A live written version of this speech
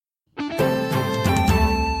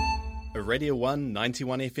a Radio 1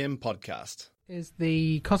 91 FM podcast. Is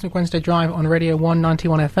the Cosmic Wednesday Drive on Radio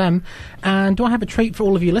 191 FM, and do I have a treat for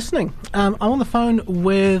all of you listening? I'm on the phone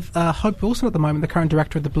with Hope Wilson at the moment, the current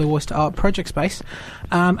director of the Blue Oyster Art Project Space,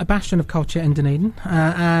 a bastion of culture in Dunedin,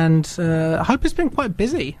 and Hope has been quite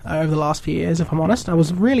busy over the last few years, if I'm honest. I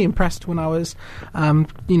was really impressed when I was,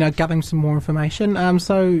 gathering some more information.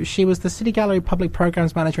 So she was the City Gallery Public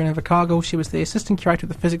Programs Manager in Invercargill. She was the Assistant Curator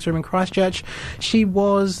of the Physics Room in Christchurch. She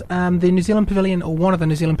was the New Zealand Pavilion, or one of the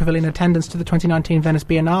New Zealand Pavilion attendants to the 2019 Venice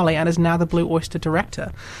Biennale, and is now the Blue Oyster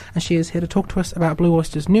Director. And she is here to talk to us about Blue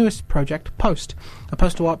Oyster's newest project, Post, a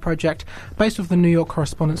postal art project based off the New York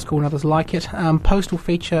Correspondence School and others like it. Post will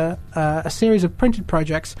feature a series of printed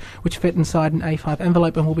projects which fit inside an A5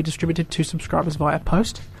 envelope and will be distributed to subscribers via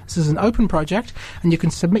post. This is an open project, and you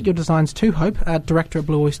can submit your designs to Hope at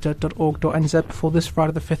director@blueoyster.org.nz before this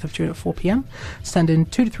Friday the 5th of June at 4 p.m. Send in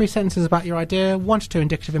 2 to 3 sentences about your idea, 1 to 2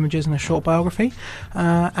 indicative images and a short biography.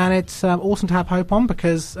 And it's awesome to have Hope on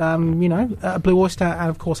because, Blue Oyster and,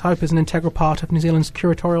 of course, Hope is an integral part of New Zealand's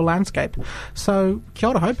curatorial landscape. So, kia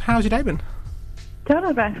ora, Hope. How's your day been? Kia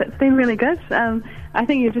ora, Beth. It's been really good. I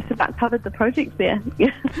think you've just about covered the project there.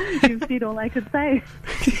 You've said all I could say.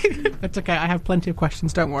 That's okay. I have plenty of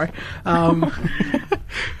questions. Don't worry. So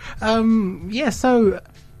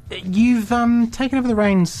you've taken over the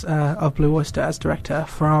reins of Blue Oyster as director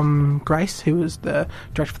from Grace, who was the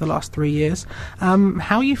director for the last 3 years.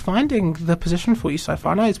 How are you finding the position for you so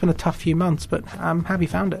far? I know it's been a tough few months, but how have you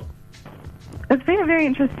found it? It's been a very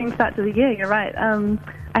interesting start to the year, you're right.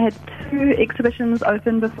 I had 2 exhibitions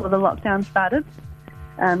open before the lockdown started.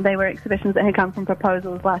 They were exhibitions that had come from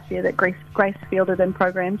proposals last year that Grace fielded and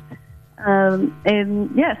programmed. So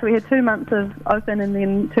we had 2 months of open and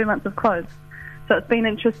then 2 months of closed. So it's been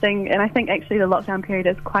interesting, and I think actually the lockdown period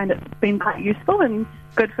has been quite useful and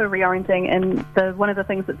good for reorienting, and one of the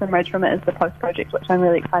things that's emerged from it is the Post project, which I'm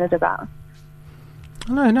really excited about.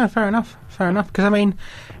 No, fair enough. Because, I mean,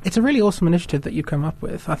 it's a really awesome initiative that you come up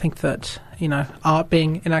with. I think that, art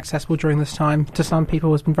being inaccessible during this time to some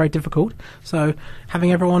people has been very difficult. So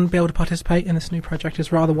having everyone be able to participate in this new project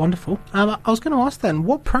is rather wonderful. I was going to ask then,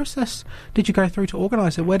 what process did you go through to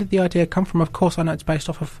organise it? Where did the idea come from? Of course, I know it's based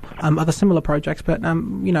off of other similar projects, but,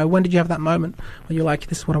 when did you have that moment where you're like,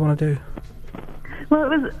 this is what I want to do? Well,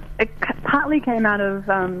 it partly came out of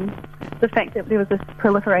the fact that there was this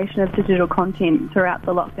proliferation of digital content throughout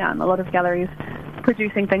the lockdown. A lot of galleries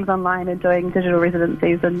producing things online and doing digital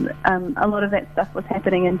residencies, and a lot of that stuff was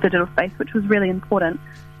happening in digital space, which was really important,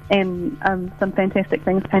 and some fantastic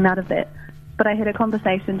things came out of that. But I had a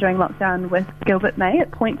conversation during lockdown with Gilbert May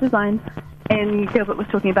at Point Design, and Gilbert was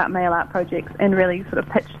talking about mail art projects and really sort of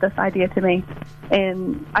pitched this idea to me,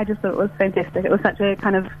 and I just thought it was fantastic. It was such a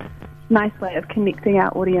kind of nice way of connecting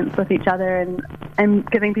our audience with each other and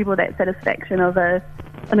giving people that satisfaction of an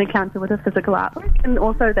encounter with a physical artwork, and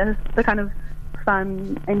also the kind of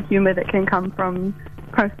fun and humour that can come from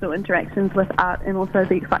personal interactions with art, and also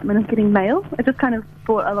the excitement of getting mail. It just kind of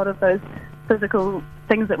brought a lot of those physical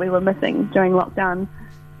things that we were missing during lockdown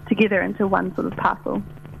together into one sort of parcel.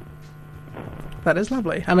 That is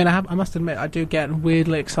lovely. I mean, I must admit, I do get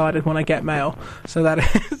weirdly excited when I get mail, so that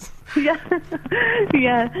is... Yeah,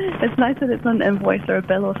 it's nice that it's an invoice or a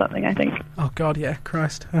bill or something, I think. Oh, God, yeah,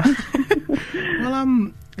 Christ.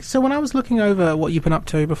 Well, so when I was looking over what you've been up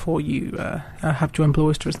to before you have joined Blue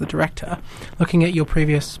Oyster as the director, looking at your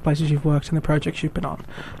previous places you've worked and the projects you've been on,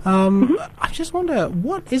 I just wonder,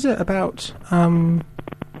 what is it about,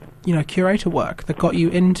 curator work that got you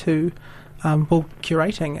into,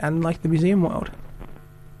 curating and, the museum world?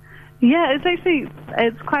 Yeah,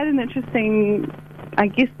 it's quite an interesting... I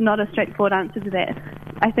guess not a straightforward answer to that.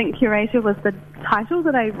 I think curator was the title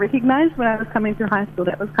that I recognised when I was coming through high school.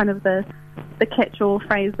 That was kind of the catch-all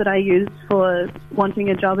phrase that I used for wanting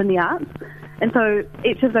a job in the arts. And so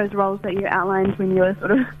each of those roles that you outlined when you were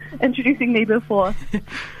sort of introducing me before,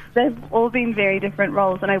 they've all been very different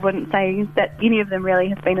roles, and I wouldn't say that any of them really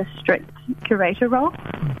have been a strict curator role.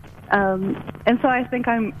 And so I think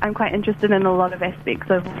I'm quite interested in a lot of aspects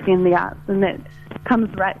of working in the arts, and that comes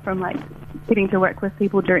right from getting to work with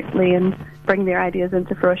people directly and bring their ideas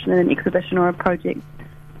into fruition in an exhibition or a project.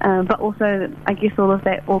 But also, I guess, all of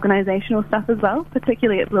that organisational stuff as well,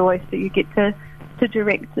 particularly at Blue Oyster. You get to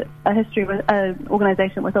direct an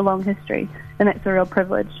organisation with a long history, and that's a real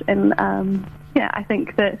privilege. And I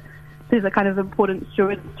think that there's a kind of important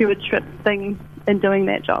stewardship thing in doing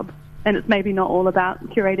that job, and it's maybe not all about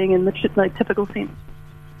curating in the typical sense.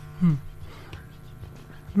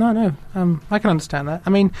 No, I can understand that. I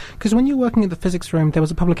mean, because when you were working at the physics room, there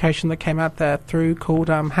was a publication that came out there called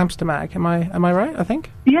Hamster Mag. Am I right? I think.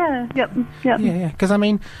 Yeah. Yep. Yeah. Because I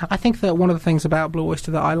mean, I think that one of the things about Blue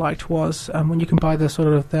Oyster that I liked was when you can buy the sort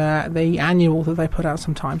of the annual that they put out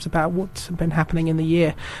sometimes about what's been happening in the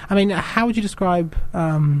year. I mean, how would you describe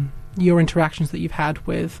your interactions that you've had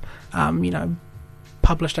with,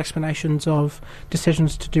 published explanations of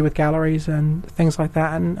decisions to do with galleries and things like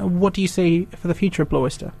that, and what do you see for the future of Blue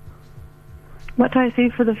Oyster? What do I see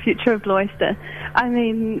for the future of Blue Oyster? I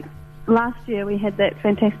mean, last year we had that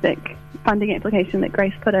fantastic funding application that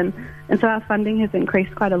Grace put in, and so our funding has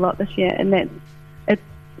increased quite a lot this year, and it's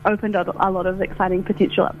opened a lot of exciting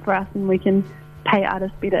potential up for us, and we can pay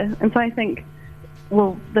artists better. And so I think,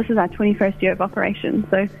 this is our 21st year of operation,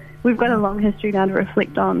 so we've got a long history now to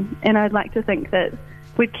reflect on, and I'd like to think that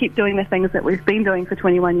we'd keep doing the things that we've been doing for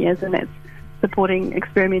 21 years, and that's supporting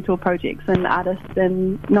experimental projects and artists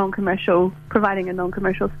and providing a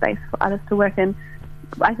non-commercial space for artists to work in.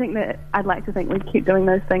 I'd like to think we'd keep doing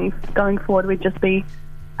those things going forward. We'd just be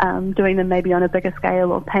doing them maybe on a bigger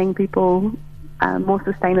scale or paying people more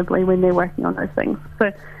sustainably when they're working on those things.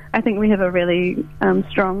 So I think we have a really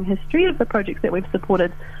strong history of the projects that we've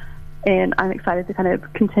supported, and I'm excited to kind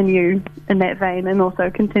of continue in that vein and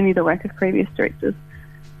also continue the work of previous directors.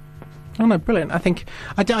 Oh no, brilliant! I think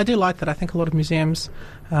I do like that. I think a lot of museums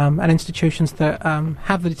and institutions that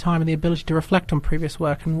have the time and the ability to reflect on previous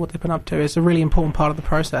work and what they've been up to is a really important part of the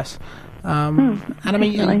process. And I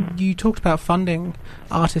mean, you talked about funding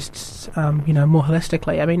artists, more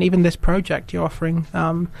holistically. I mean, even this project, you're offering.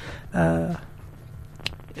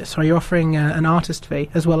 You're offering an artist fee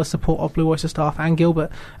as well as support of Blue Oyster staff and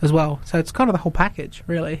Gilbert as well. So it's kind of the whole package,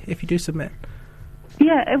 really, if you do submit.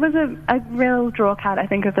 Yeah, it was a real draw card, I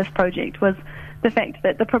think, of this project was the fact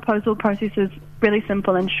that the proposal process is really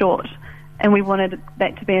simple and short, and we wanted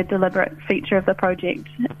that to be a deliberate feature of the project,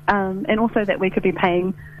 and also that we could be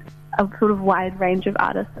paying a sort of wide range of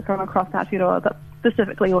artists from across Aotearoa, but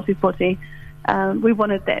specifically Ōtepoti. We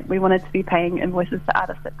wanted that. We wanted to be paying invoices to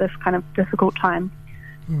artists at this kind of difficult time.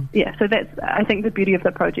 Yeah, so that's, I think, the beauty of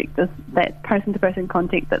the project is that person-to-person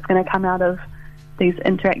contact that's going to come out of these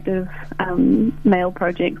interactive mail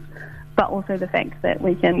projects, but also the fact that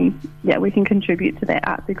we can contribute to that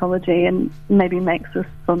arts ecology and maybe make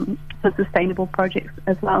some sustainable projects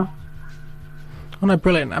as well. Oh no,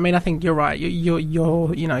 brilliant! I mean, I think you're right.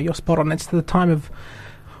 You're spot on. It's the time of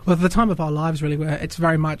our lives, really, where it's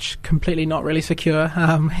very much completely not really secure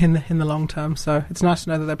in the long term. So it's nice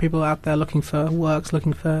to know that there are people out there looking for works,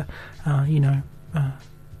 looking for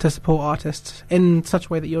to support artists in such a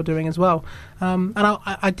way that you're doing as well. And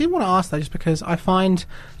I did want to ask that just because I find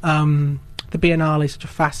the Biennale such a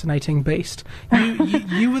fascinating beast.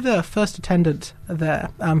 You were the first attendant there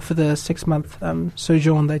for the 6-month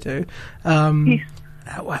sojourn they do. Yes.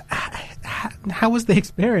 How was the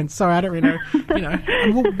experience? Sorry, I don't really know.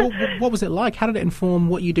 What was it like? How did it inform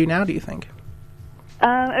what you do now, do you think?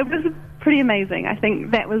 It was pretty amazing. I think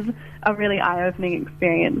that was a really eye-opening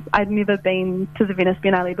experience. I'd never been to the Venice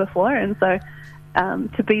Biennale before, and so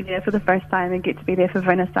to be there for the first time and get to be there for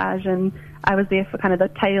Vernissage, and I was there for kind of the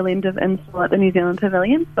tail end of install at the New Zealand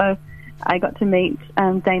Pavilion, so I got to meet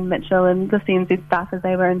Dane Mitchell and the CNZ staff as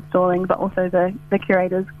they were installing, but also the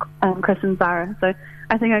curators, Chris and Zara. So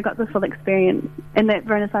I think I got the full experience, and that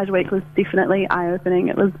Vernissage week was definitely eye-opening.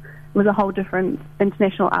 It was a whole different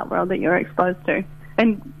international art world that you're exposed to,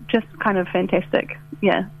 and just kind of fantastic.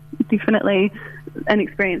 Yeah, definitely an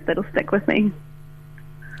experience that'll stick with me.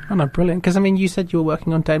 Oh no, brilliant! Because I mean, you said you were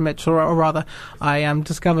working on Dane Mitchell, or rather, I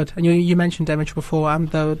discovered, and you mentioned Dane Mitchell before.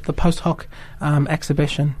 The post hoc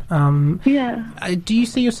exhibition. Yeah. Do you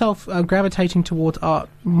see yourself gravitating towards art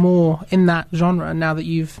more in that genre now that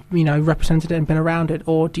you've represented it and been around it,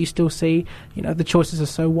 or do you still see the choices are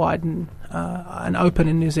so wide and open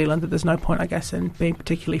in New Zealand that there's no point, I guess, in being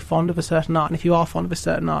particularly fond of a certain art? And if you are fond of a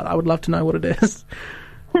certain art, I would love to know what it is.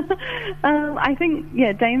 I think,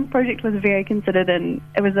 Dane's project was very considered, and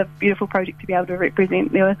it was a beautiful project to be able to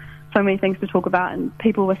represent. There were so many things to talk about, and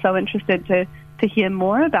people were so interested to hear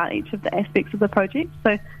more about each of the aspects of the project.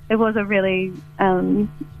 So it was a really,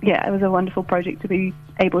 it was a wonderful project to be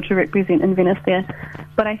able to represent in Venice there.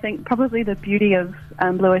 But I think probably the beauty of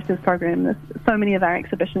Blue Oyster's program is so many of our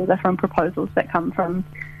exhibitions are from proposals that come from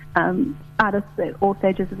artists at all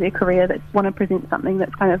stages of their career that want to present something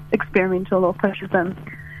that's kind of experimental or pushes them.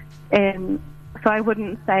 And so I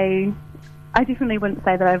definitely wouldn't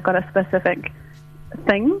say that I've got a specific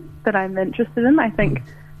thing that I'm interested in. I think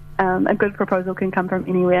a good proposal can come from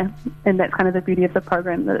anywhere, and that's kind of the beauty of the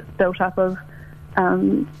program, that it's built up of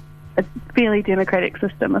a fairly democratic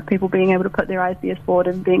system of people being able to put their ideas forward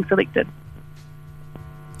and being selected.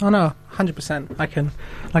 Oh no, 100%. I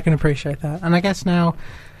can appreciate that. And I guess now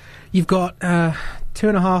you've got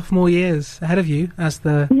 2.5 more years ahead of you as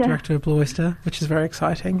the director of Blue Oyster, which is very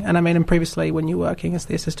exciting. And I mean, and previously when you were working as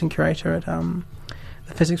the assistant curator at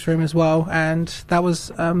the physics room as well, and that was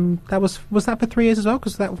that for 3 years as well?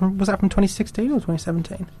 Because was that from 2016 or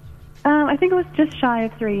 2017? I think it was just shy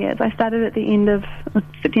of 3 years. I started at the end of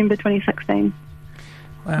September 2016.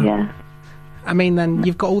 Wow. Yeah. I mean, then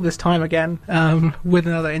you've got all this time again with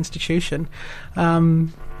another institution.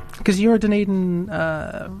 Because you're a Dunedin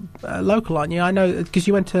local, aren't you? I know, because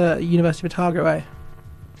you went to University of Otago, eh?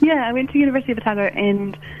 Yeah, I went to University of Otago,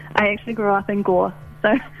 and I actually grew up in Gore.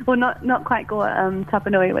 So, well, not quite Gore,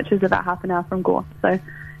 Tapanui, which is about half an hour from Gore. So,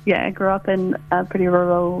 yeah, I grew up in a pretty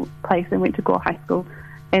rural place and went to Gore High School.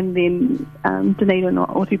 And then Dunedin or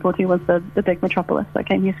Ōtepoti was the big metropolis. So I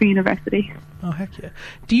came here for university. Oh, heck yeah.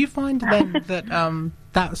 Do you find then that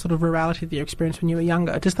that sort of rurality that you experienced when you were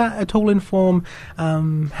younger, does that at all inform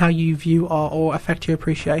how you view or affect your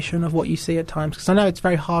appreciation of what you see at times? Because I know it's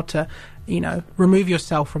very hard to, remove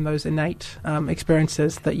yourself from those innate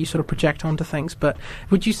experiences that you sort of project onto things. But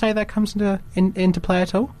would you say that comes into play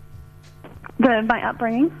at all? My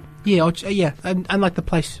upbringing? Yeah, and like the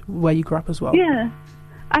place where you grew up as well. Yeah.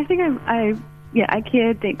 I think I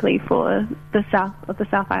care deeply for the south of the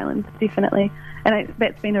South Island, definitely, and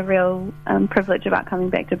that's been a real privilege about coming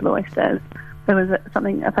back to Blue Oyster. It was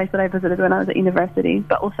a place that I visited when I was at university,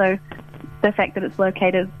 but also the fact that it's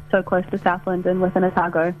located so close to Southland and within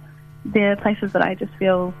Otago. They're places that I just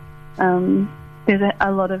feel there's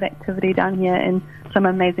a lot of activity down here and some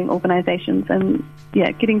amazing organisations, and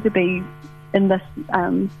getting to be in this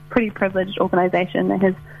pretty privileged organisation that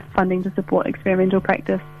has funding to support experimental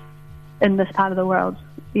practice in this part of the world.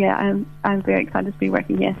 I'm very excited to be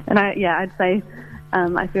working here, and I'd say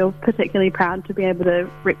I feel particularly proud to be able to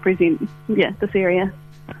represent this area.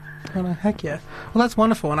 Oh, no, heck yeah. Well, that's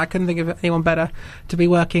wonderful, and I couldn't think of anyone better to be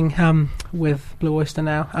working with Blue Oyster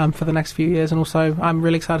now for the next few years. And also, I'm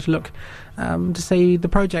really excited to look to see the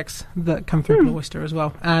projects that come through Blue Oyster as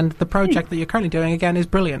well. And the project that you're currently doing, again, is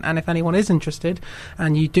brilliant. And if anyone is interested,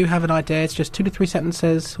 and you do have an idea, it's just 2 to 3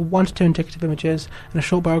 sentences, 1 to 2 indicative images, and a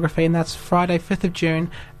short biography, and that's Friday, 5th of June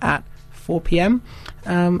at 4 p.m.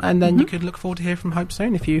 And then you could look forward to hear from Hope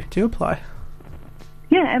soon if you do apply.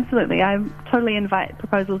 Yeah, absolutely. I totally invite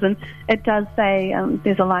proposals, and it does say,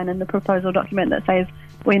 there's a line in the proposal document that says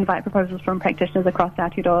we invite proposals from practitioners across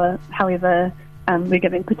Aotearoa. However, we're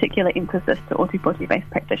giving particular emphasis to Ōtepoti-based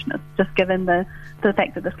practitioners, just given the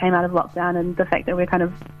fact that this came out of lockdown and the fact that we're kind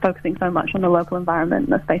of focusing so much on the local environment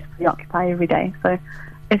and the space we occupy every day. So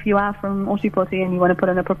if you are from Ōtepoti and you want to put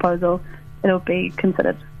in a proposal, it'll be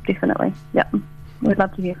considered, definitely. Yeah, we'd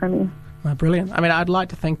love to hear from you. Oh, brilliant. I mean, I'd like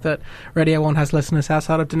to think that Radio 1 has listeners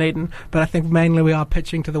outside of Dunedin, but I think mainly we are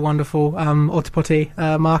pitching to the wonderful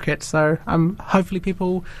Ōtepoti market, so hopefully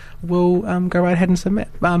people will go right ahead and submit.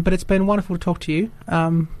 But it's been wonderful to talk to you,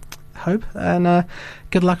 Hope, and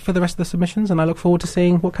good luck for the rest of the submissions, and I look forward to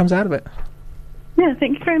seeing what comes out of it. Yeah,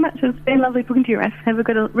 thank you very much. It's been lovely talking to you, Raf. Have a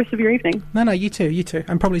good rest of your evening. No, you too.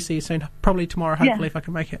 And probably see you soon. Probably tomorrow, hopefully, if I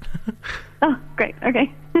can make it. Oh, great.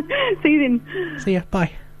 Okay. See you then. See ya.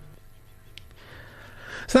 Bye.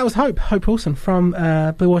 So that was Hope Wilson from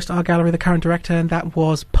Blue Oyster Art Gallery, the current director, and that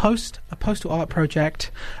was a postal art project,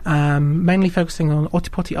 mainly focusing on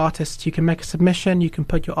Ōtepoti artists. You can make a submission, you can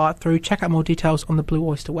put your art through. Check out more details on the Blue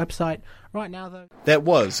Oyster website. Right now, though... That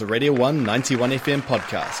was a Radio 1 91 FM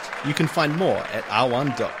podcast. You can find more at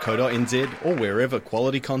r1.co.nz or wherever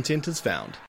quality content is found.